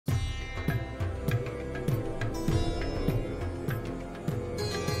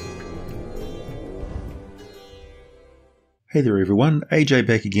Hey there everyone, AJ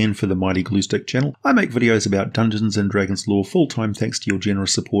back again for the Mighty Gluestick channel. I make videos about Dungeons & Dragons lore full-time thanks to your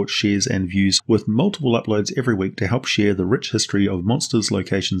generous support, shares and views, with multiple uploads every week to help share the rich history of monsters,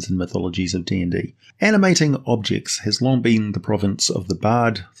 locations and mythologies of D&D. Animating objects has long been the province of the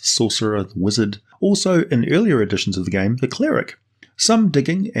bard, the sorcerer, the wizard, also in earlier editions of the game, the cleric. Some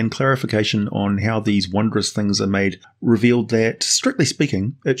digging and clarification on how these wondrous things are made revealed that, strictly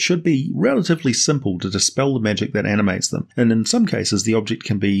speaking, it should be relatively simple to dispel the magic that animates them, and in some cases the object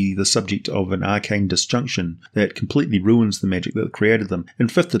can be the subject of an arcane disjunction that completely ruins the magic that created them. In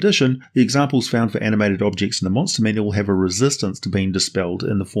 5th edition, the examples found for animated objects in the Monster Manual have a resistance to being dispelled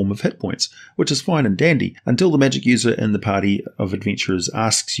in the form of hit points, which is fine and dandy, until the magic user in the party of adventurers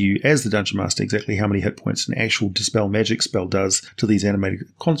asks you as the Dungeon Master exactly how many hit points an actual dispel magic spell does to these animated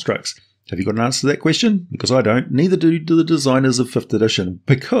constructs. Have you got an answer to that question? Because I don't. Neither do the designers of 5th edition,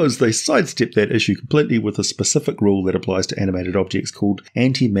 because they sidestep that issue completely with a specific rule that applies to animated objects called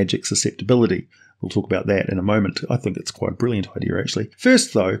anti-magic susceptibility. We'll talk about that in a moment. I think it's quite a brilliant idea actually.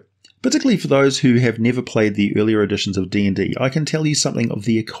 First though, particularly for those who have never played the earlier editions of D&D, I can tell you something of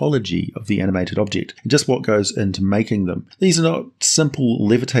the ecology of the animated object, and just what goes into making them. These are not simple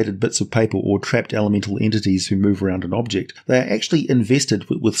levitated bits of paper or trapped elemental entities who move around an object. They are actually invested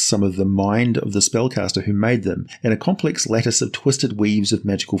with some of the mind of the spellcaster who made them, in a complex lattice of twisted weaves of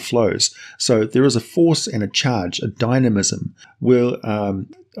magical flows. So there is a force and a charge, a dynamism,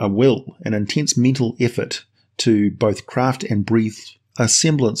 a will, an intense mental effort to both craft and breathe a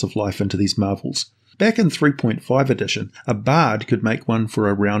semblance of life into these marvels. Back in 3.5 edition, a bard could make one for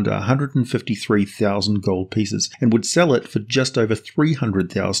around 153,000 gold pieces and would sell it for just over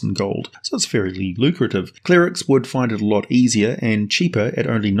 300,000 gold, so it's fairly lucrative. Clerics would find it a lot easier and cheaper at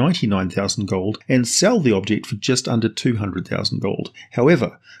only 99,000 gold and sell the object for just under 200,000 gold.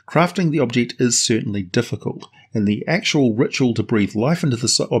 However, crafting the object is certainly difficult, and the actual ritual to breathe life into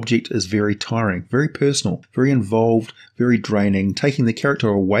this object is very tiring, very personal, very involved, very draining. Taking the character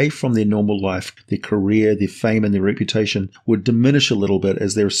away from their normal life, their career, their fame and their reputation would diminish a little bit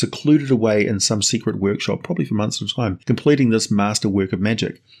as they're secluded away in some secret workshop, probably for months at a time, completing this master work of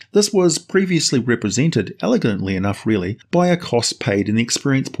magic. This was previously represented, elegantly enough really, by a cost paid in the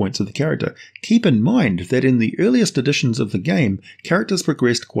experience points of the character. Keep in mind that in the earliest editions of the game, characters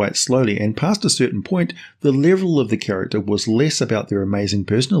progressed quite slowly, and past a certain point, the level of the character was less about their amazing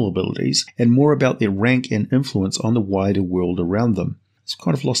personal abilities and more about their rank and influence on the wider world around them. I've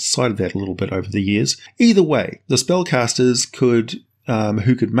kind of lost sight of that a little bit over the years. Either way, the spellcasters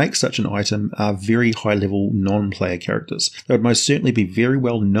who could make such an item are very high-level non-player characters. They would most certainly be very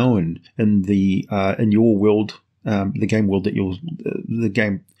well known in the in your world,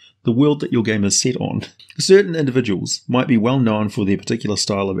 the world that your game is set on. Certain individuals might be well known for their particular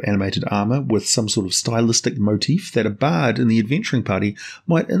style of animated armor, with some sort of stylistic motif that a bard in the adventuring party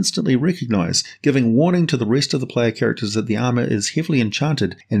might instantly recognize, giving warning to the rest of the player characters that the armor is heavily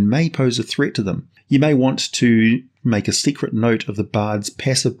enchanted and may pose a threat to them. You may want to make a secret note of the bard's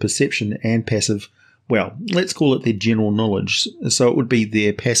passive perception and passive, well, let's call it their general knowledge, so it would be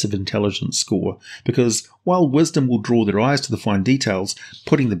their passive intelligence score, because while wisdom will draw their eyes to the fine details,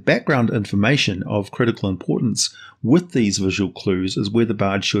 putting the background information of critical importance with these visual clues is where the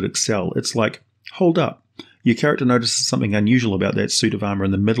bard should excel. It's like, hold up, your character notices something unusual about that suit of armor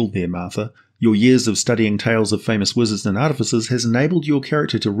in the middle there, Martha. Your years of studying tales of famous wizards and artificers has enabled your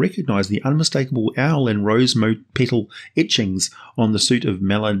character to recognize the unmistakable owl and rose petal etchings on the suit of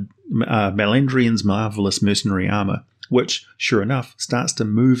Malandrian's marvelous mercenary armor, which, sure enough, starts to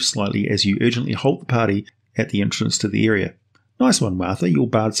move slightly as you urgently halt the party at the entrance to the area. Nice one, Martha. Your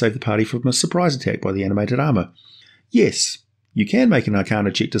bard saved the party from a surprise attack by the animated armor. Yes, you can make an Arcana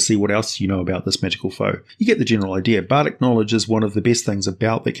check to see what else you know about this magical foe. You get the general idea. Bardic knowledge is one of the best things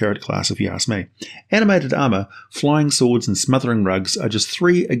about the character class, if you ask me. Animated armor, flying swords, and smothering rugs are just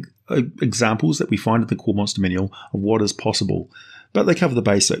 3 examples that we find in the core monster manual of what is possible. But they cover the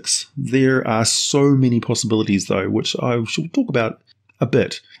basics. There are so many possibilities, though, which I shall talk about a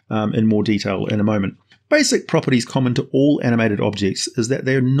bit in more detail in a moment. Basic properties common to all animated objects is that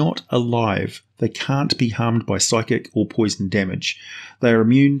they are not alive. They can't be harmed by psychic or poison damage. They are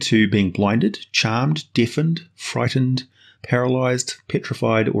immune to being blinded, charmed, deafened, frightened, paralyzed,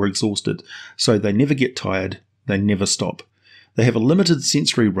 petrified, or exhausted. So they never get tired, they never stop. They have a limited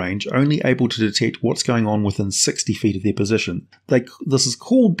sensory range, only able to detect what's going on within 60 feet of their position. This is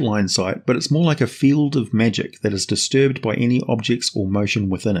called blind sight, but it's more like a field of magic that is disturbed by any objects or motion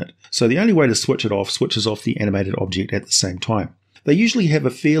within it. So the only way to switch it off switches off the animated object at the same time. They usually have a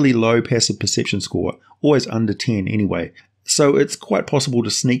fairly low passive perception score, always under 10 anyway, so it's quite possible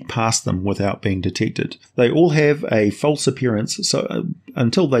to sneak past them without being detected. They all have a false appearance, so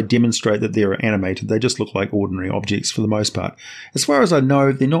until they demonstrate that they're animated, they just look like ordinary objects for the most part. As far as I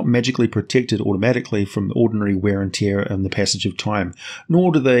know, they're not magically protected automatically from ordinary wear and tear and the passage of time,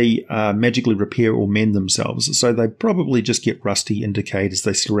 nor do they magically repair or mend themselves, so they probably just get rusty and decayed as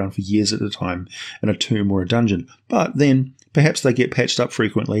they sit around for years at a time in a tomb or a dungeon. But then perhaps they get patched up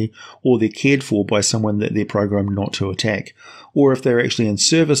frequently, or they're cared for by someone that they're programmed not to attack, or if they're actually in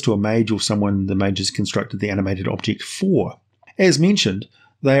service to a mage or someone the mage has constructed the animated object for. As mentioned,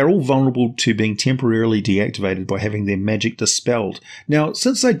 they are all vulnerable to being temporarily deactivated by having their magic dispelled. Now,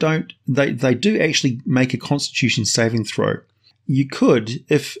 since they do actually make a Constitution saving throw. You could,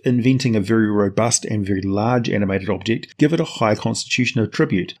 if inventing a very robust and very large animated object, give it a high Constitution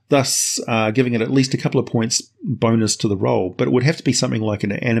attribute, thus giving it at least a couple of points bonus to the roll, but it would have to be something like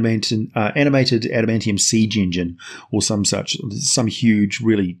an animated adamantium siege engine or some huge,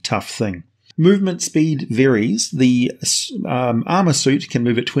 really tough thing. Movement speed varies. The armor suit can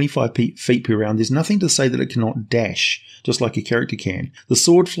move at 25 feet per round. There's nothing to say that it cannot dash, just like a character can. The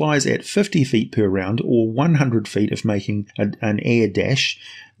sword flies at 50 feet per round, or 100 feet if making an air dash.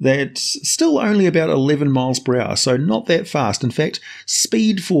 That's still only about 11 miles per hour, so not that fast. In fact,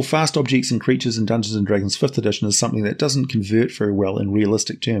 speed for fast objects and creatures in Dungeons & Dragons 5th edition is something that doesn't convert very well in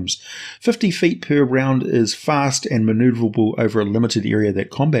realistic terms. 50 feet per round is fast and maneuverable over a limited area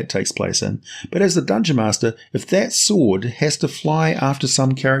that combat takes place in, but as the Dungeon Master, if that sword has to fly after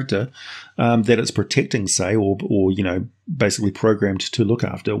some character that it's protecting, say, or basically programmed to look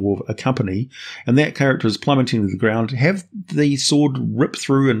after or accompany, and that character is plummeting to the ground, have the sword rip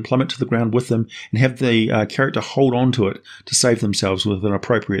through and plummet to the ground with them, and have the character hold on to it to save themselves with an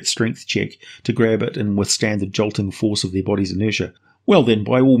appropriate strength check to grab it and withstand the jolting force of their body's inertia. Well then,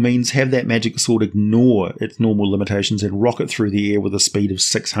 by all means, have that magic sword ignore its normal limitations and rocket through the air with a speed of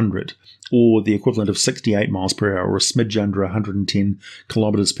 600, or the equivalent of 68 miles per hour, or a smidge under 110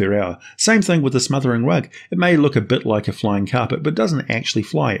 kilometers per hour. Same thing with the smothering rug. It may look a bit like a flying carpet, but doesn't actually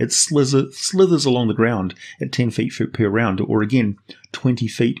fly. It slithers along the ground at 10 feet per round, or again, 20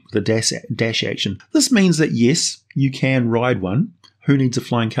 feet with a dash action. This means that yes, you can ride one. Who needs a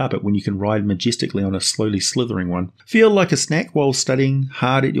flying carpet when you can ride majestically on a slowly slithering one? Feel like a snack while studying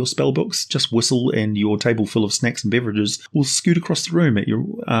hard at your spellbooks? Just whistle and your table full of snacks and beverages will scoot across the room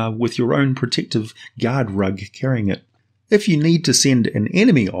with your own protective guard rug carrying it. If you need to send an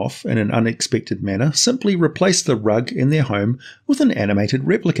enemy off in an unexpected manner, simply replace the rug in their home with an animated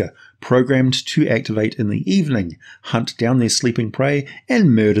replica, programmed to activate in the evening, hunt down their sleeping prey,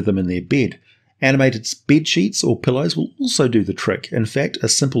 and murder them in their bed. Animated bed sheets or pillows will also do the trick. In fact, a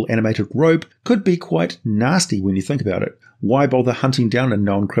simple animated robe could be quite nasty when you think about it. Why bother hunting down a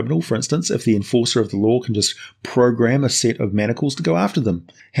known criminal, for instance, if the enforcer of the law can just program a set of manacles to go after them?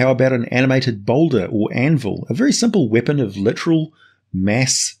 How about an animated boulder or anvil, a very simple weapon of literal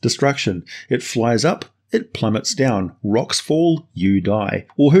mass destruction? It flies up, it plummets down. Rocks fall, you die.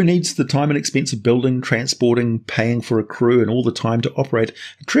 Or who needs the time and expense of building, transporting, paying for a crew, and all the time to operate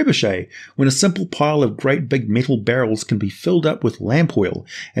a trebuchet, when a simple pile of great big metal barrels can be filled up with lamp oil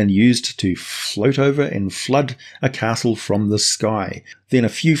and used to float over and flood a castle from the sky? Then a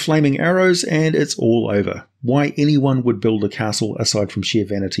few flaming arrows and it's all over. Why anyone would build a castle aside from sheer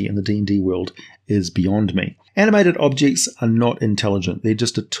vanity in the D&D world is beyond me. Animated objects are not intelligent, they're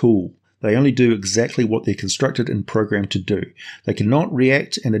just a tool. They only do exactly what they're constructed and programmed to do. They cannot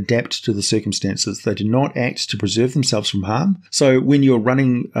react and adapt to the circumstances. They do not act to preserve themselves from harm. So when you're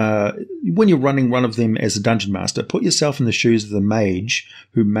running one of them as a dungeon master, put yourself in the shoes of the mage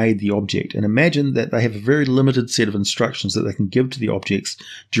who made the object, and imagine that they have a very limited set of instructions that they can give to the objects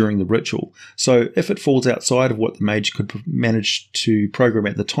during the ritual. So if it falls outside of what the mage could manage to program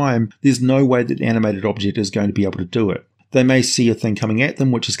at the time, there's no way that the animated object is going to be able to do it. They may see a thing coming at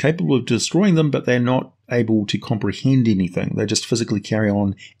them which is capable of destroying them, but they're not able to comprehend anything. They just physically carry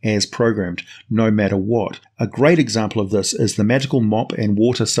on as programmed, no matter what. A great example of this is the magical mop and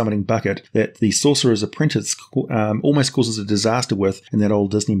water summoning bucket that the Sorcerer's Apprentice almost causes a disaster with in that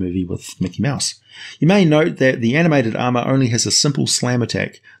old Disney movie with Mickey Mouse. You may note that the animated armor only has a simple slam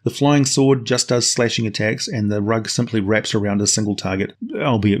attack. The flying sword just does slashing attacks, and the rug simply wraps around a single target,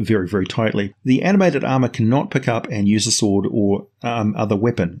 albeit very, very tightly. The animated armor cannot pick up and use a sword or other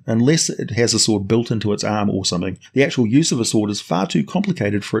weapon, unless it has a sword built into its arm or something. The actual use of a sword is far too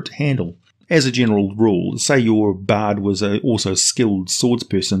complicated for it to handle. as a general rule, say your bard was also a skilled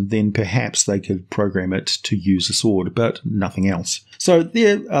swordsperson, then perhaps they could program it to use a sword, but nothing else. So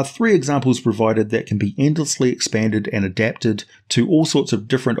there are 3 examples provided that can be endlessly expanded and adapted to all sorts of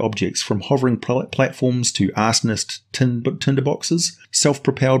different objects, from hovering platforms to arsonist tinderboxes,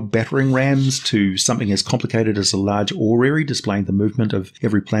 self-propelled battering rams to something as complicated as a large orrery displaying the movement of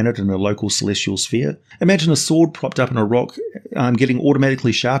every planet in a local celestial sphere. Imagine a sword propped up in a rock getting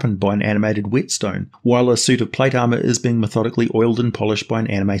automatically sharpened by an animated whetstone, while a suit of plate armor is being methodically oiled and polished by an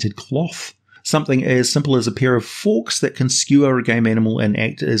animated cloth. Something as simple as a pair of forks that can skewer a game animal and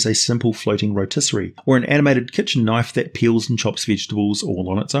act as a simple floating rotisserie, or an animated kitchen knife that peels and chops vegetables all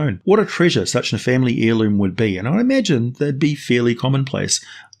on its own. What a treasure such a family heirloom would be, and I imagine they'd be fairly commonplace.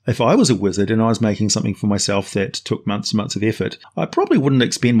 If I was a wizard and I was making something for myself that took months and months of effort, I probably wouldn't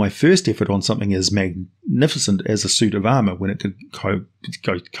expend my first effort on something as magnificent as a suit of armor when it could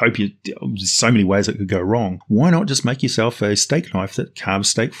there's so many ways it could go wrong. Why not just make yourself a steak knife that carves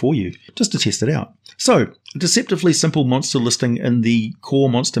steak for you, just to test it out? So, a deceptively simple monster listing in the core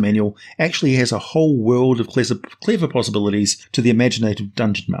monster manual actually has a whole world of clever possibilities to the imaginative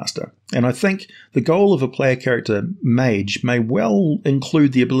dungeon master. And I think the goal of a player character mage may well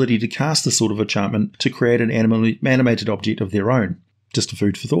include the ability to cast this sort of enchantment to create an animated object of their own. Just a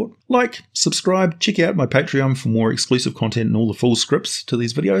food for thought. Like, subscribe, check out my Patreon for more exclusive content and all the full scripts to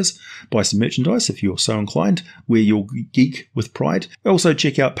these videos. Buy some merchandise if you're so inclined. Wear your geek with pride. Also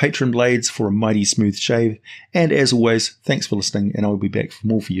check out Patron Blades for a mighty smooth shave. And as always, thanks for listening, and I'll be back for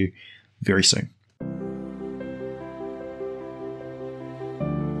more for you very soon.